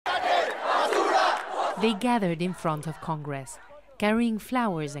They gathered in front of Congress, carrying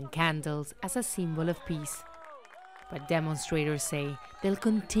flowers and candles as a symbol of peace. But demonstrators say they'll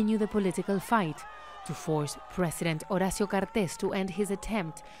continue the political fight to force President Horacio Cartes to end his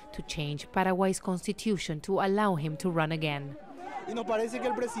attempt to change Paraguay's constitution to allow him to run again.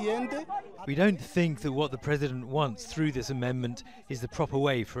 We don't think that what the president wants through this amendment is the proper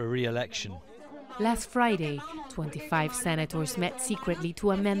way for a re-election. Last Friday, 25 senators met secretly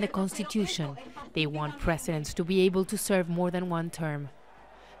to amend the constitution. They want presidents to be able to serve more than one term.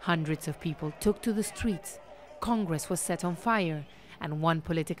 Hundreds of people took to the streets. Congress was set on fire, and one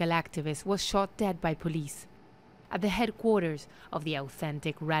political activist was shot dead by police. At the headquarters of the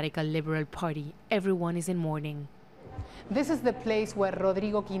authentic radical liberal party, everyone is in mourning. This is the place where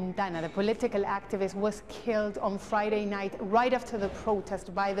Rodrigo Quintana, the political activist, was killed on Friday night right after the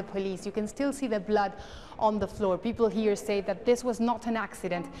protest by the police. You can still see the blood on the floor. People here say that this was not an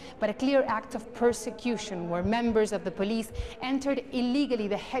accident, but a clear act of persecution where members of the police entered illegally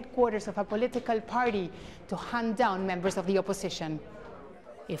the headquarters of a political party to hunt down members of the opposition.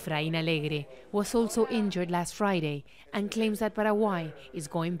 Efraín Alegre was also injured last Friday and claims that Paraguay is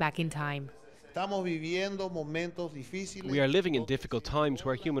going back in time. We are living in difficult times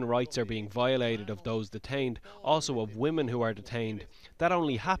where human rights are being violated of those detained, also of women who are detained. That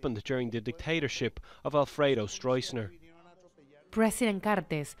only happened during the dictatorship of Alfredo Stroessner. President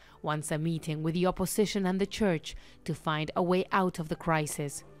Cartes wants a meeting with the opposition and the church to find a way out of the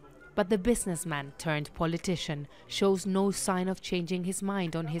crisis. But the businessman turned politician shows no sign of changing his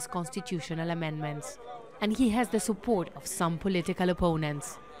mind on his constitutional amendments. And he has the support of some political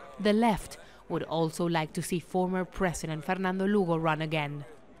opponents. The left would also like to see former President Fernando Lugo run again.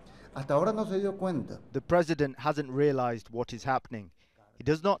 The president hasn't realized what is happening. He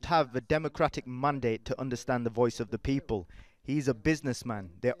does not have a democratic mandate to understand the voice of the people. He is a businessman,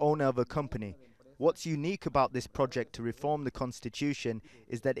 the owner of a company. What's unique about this project to reform the constitution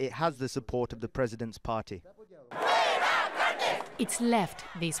is that it has the support of the president's party. It's left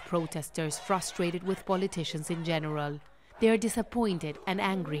these protesters frustrated with politicians in general. They are disappointed and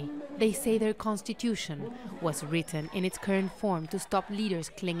angry. They say their constitution was written in its current form to stop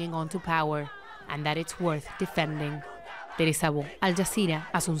leaders clinging on to power, and that it's worth defending. Theresa, Al Jazeera,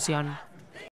 Asuncion.